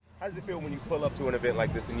How does it feel when you pull up to an event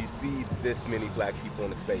like this and you see this many black people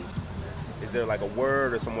in the space? Is there like a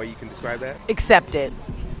word or some way you can describe that? Accept it.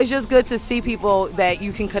 It's just good to see people that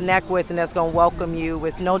you can connect with and that's going to welcome you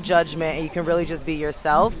with no judgment, and you can really just be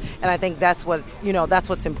yourself. And I think that's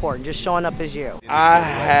what's important, just showing up as you. I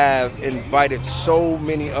have invited so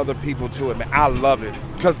many other people to it, man. I love it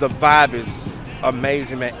because the vibe is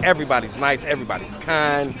amazing, man. Everybody's nice, everybody's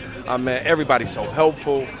kind, man. Everybody's so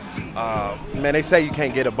helpful. Man, they say you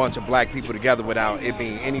can't get a bunch of black people together without it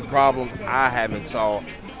being any problems. I haven't saw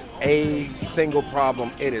a single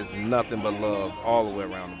problem. It is nothing but love all the way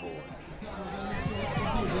around the board.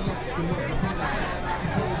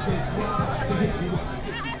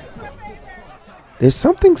 There's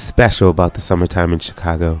something special about the summertime in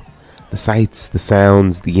Chicago. The sights, the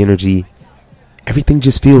sounds, the energy, everything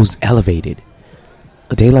just feels elevated.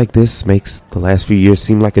 A day like this makes the last few years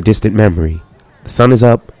seem like a distant memory. The sun is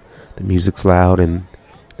up, the music's loud, and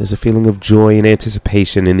there's a feeling of joy and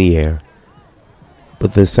anticipation in the air.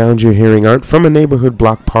 But the sounds you're hearing aren't from a neighborhood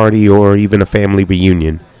block party or even a family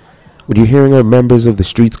reunion. What you're hearing are members of the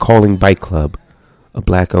Streets Calling Bike Club, a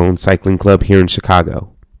black-owned cycling club here in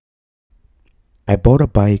Chicago. I bought a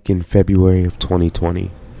bike in February of 2020.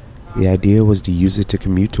 The idea was to use it to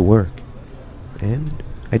commute to work. And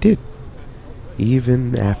I did.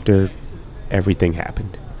 Even after everything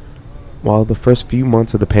happened. While the first few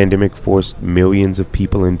months of the pandemic forced millions of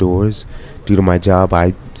people indoors, due to my job,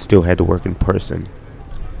 I still had to work in person.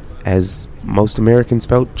 As most Americans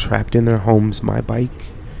felt trapped in their homes, my bike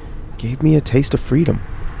gave me a taste of freedom.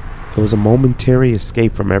 It was a momentary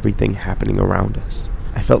escape from everything happening around us.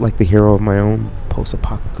 I felt like the hero of my own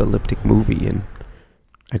post-apocalyptic movie, and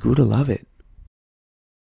I grew to love it.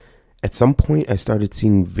 At some point, I started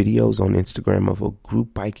seeing videos on Instagram of a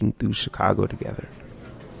group biking through Chicago together.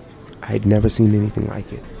 I had never seen anything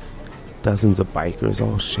like it. Dozens of bikers,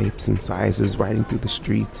 all shapes and sizes, riding through the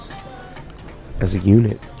streets as a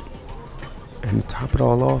unit. And to top it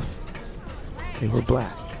all off, they were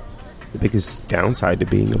black. The biggest downside to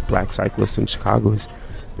being a black cyclist in Chicago is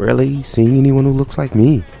rarely seeing anyone who looks like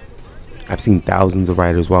me. I've seen thousands of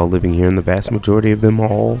riders while living here, and the vast majority of them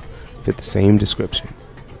all fit the same description.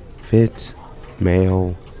 Fit,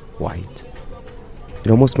 male, white. It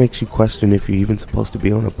almost makes you question if you're even supposed to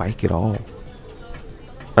be on a bike at all.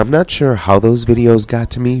 I'm not sure how those videos got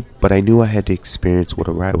to me, but I knew I had to experience what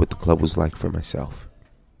a ride with the club was like for myself.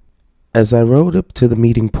 As I rode up to the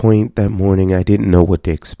meeting point that morning, I didn't know what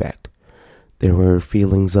to expect. There were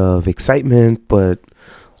feelings of excitement, but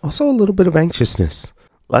also a little bit of anxiousness.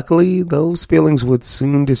 Luckily, those feelings would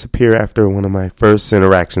soon disappear after one of my first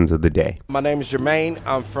interactions of the day. My name is Jermaine.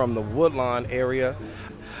 I'm from the Woodlawn area.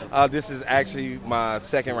 This is actually my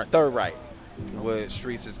third ride, what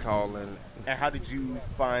Streets is calling. And how did you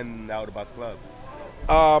find out about the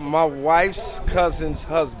club? My wife's cousin's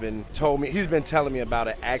husband told me. He's been telling me about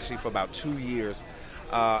it actually for about 2 years.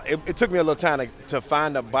 It took me a little time to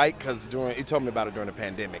find a bike because he told me about it during the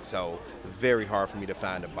pandemic, so very hard for me to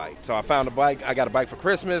find a bike. So I found a bike. I got a bike for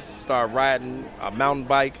Christmas, started riding a mountain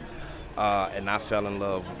bike, and I fell in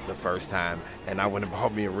love the first time, and I went and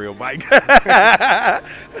bought me a real bike.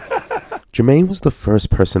 Jermaine was the first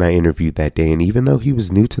person I interviewed that day, and even though he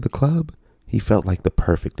was new to the club, he felt like the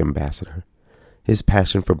perfect ambassador. His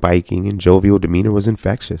passion for biking and jovial demeanor was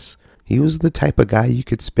infectious. He was the type of guy you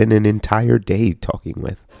could spend an entire day talking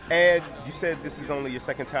with. And you said this is only your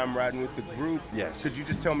second time riding with the group. Yes. Could you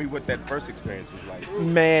just tell me what that first experience was like?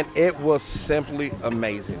 Man, it was simply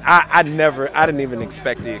amazing. I didn't even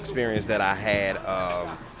expect the experience that I had.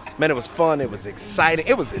 Man, it was fun. It was exciting.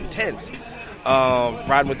 It was intense.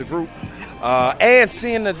 Riding with the group. And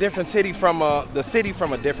seeing the different city from a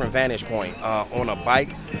different vantage point on a bike.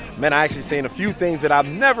 Man, I actually seen a few things that I've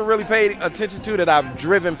never really paid attention to that I've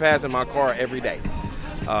driven past in my car every day.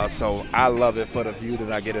 So I love it for the view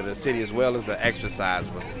that I get of the city, as well as the exercise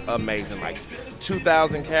was amazing. Like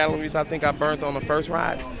 2,000 calories I think I burnt on the first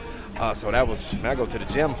ride. So that was, I go to the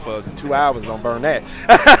gym for 2 hours, don't burn that.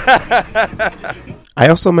 I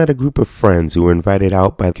also met a group of friends who were invited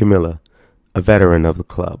out by Camilla, a veteran of the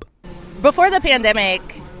club. Before the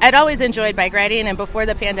pandemic, I'd always enjoyed bike riding, and before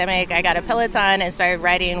the pandemic, I got a Peloton and started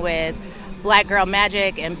riding with Black Girl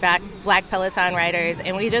Magic and Black Peloton riders,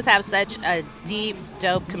 and we just have such a deep,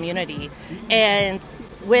 dope community. And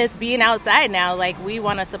with being outside now, like, we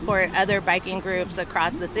want to support other biking groups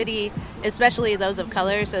across the city, especially those of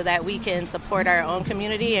color, so that we can support our own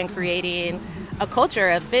community and creating a culture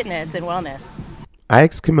of fitness and wellness. I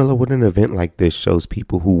asked Camilla what an event like this shows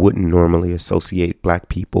people who wouldn't normally associate black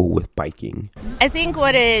people with biking. I think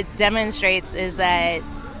what it demonstrates is that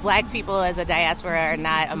Black people as a diaspora are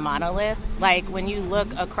not a monolith. Like, when you look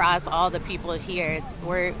across all the people here,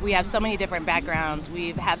 we have so many different backgrounds,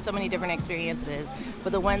 we have so many different experiences,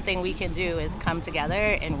 but the one thing we can do is come together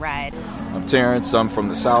and ride. I'm Terrence. I'm from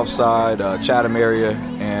the South Side, Chatham area,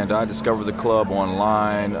 and I discovered the club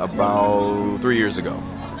online about 3 years ago.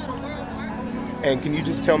 And can you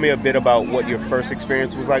just tell me a bit about what your first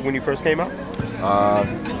experience was like when you first came out?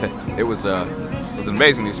 It was an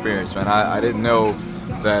amazing experience, man. I didn't know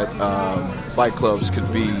that bike clubs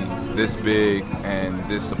could be this big and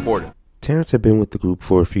this supportive. Terrence had been with the group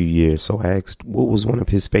for a few years, so I asked what was one of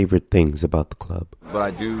his favorite things about the club. But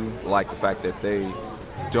I do like the fact that they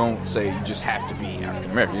don't say you just have to be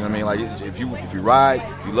African American. You know what I mean? Like, if you ride,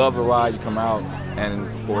 you love to ride, you come out, and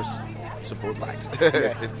of course, support blacks.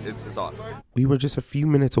 It's awesome. We were just a few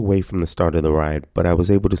minutes away from the start of the ride, but I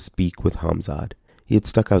was able to speak with Hamzad. He had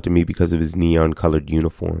stuck out to me because of his neon-colored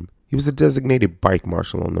uniform. He was a designated bike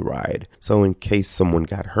marshal on the ride, so in case someone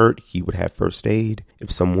got hurt, he would have first aid.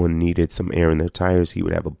 If someone needed some air in their tires, he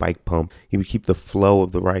would have a bike pump. He would keep the flow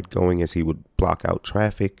of the ride going as he would block out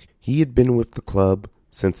traffic. He had been with the club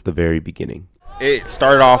since the very beginning. It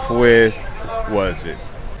started off with,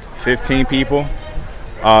 15 people?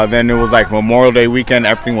 Then it was like Memorial Day weekend,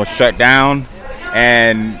 everything was shut down,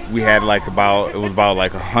 and we had about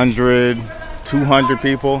 100, 200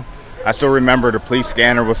 people. I still remember the police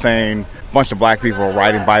scanner was saying a bunch of black people were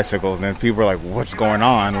riding bicycles, and people were like, what's going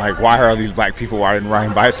on? Like, why are these black people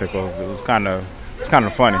riding bicycles? It was kind of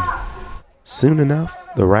funny. Soon enough,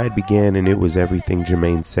 the ride began, and it was everything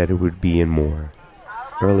Jermaine said it would be and more.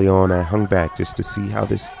 Early on, I hung back just to see how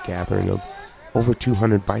this gathering of over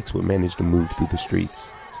 200 bikes would manage to move through the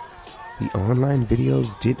streets. The online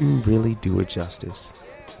videos didn't really do it justice.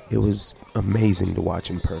 It was amazing to watch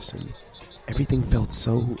in person. Everything felt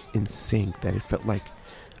so in sync that it felt like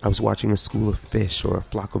I was watching a school of fish or a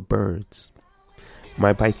flock of birds.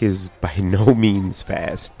 My bike is by no means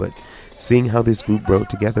fast, but seeing how this group rode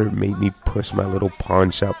together made me push my little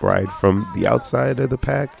pawn shop ride from the outside of the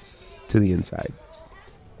pack to the inside.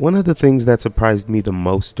 One of the things that surprised me the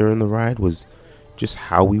most during the ride was just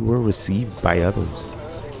how we were received by others.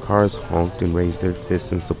 Cars honked and raised their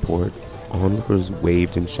fists in support. Onlookers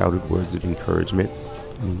waved and shouted words of encouragement.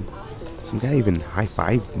 Some guy even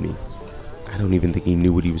high-fived me. I don't even think he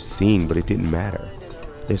knew what he was seeing, but it didn't matter.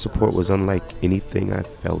 Their support was unlike anything I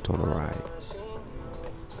felt on a ride.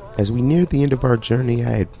 As we neared the end of our journey,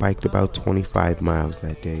 I had biked about 25 miles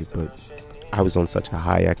that day, but I was on such a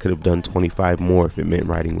high I could have done 25 more if it meant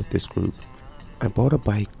riding with this group. I bought a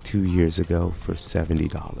bike 2 years ago for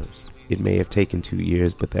 $70. It may have taken 2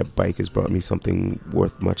 years, but that bike has brought me something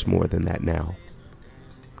worth much more than that now.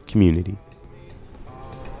 Community.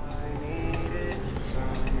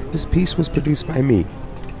 This piece was produced by me,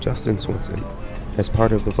 Justin Swinson, as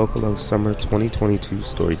part of the Vocalo Summer 2022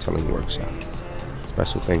 Storytelling Workshop.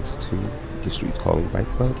 Special thanks to the Streets Calling Bike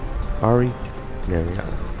Club, Ari, and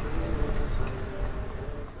Ariana.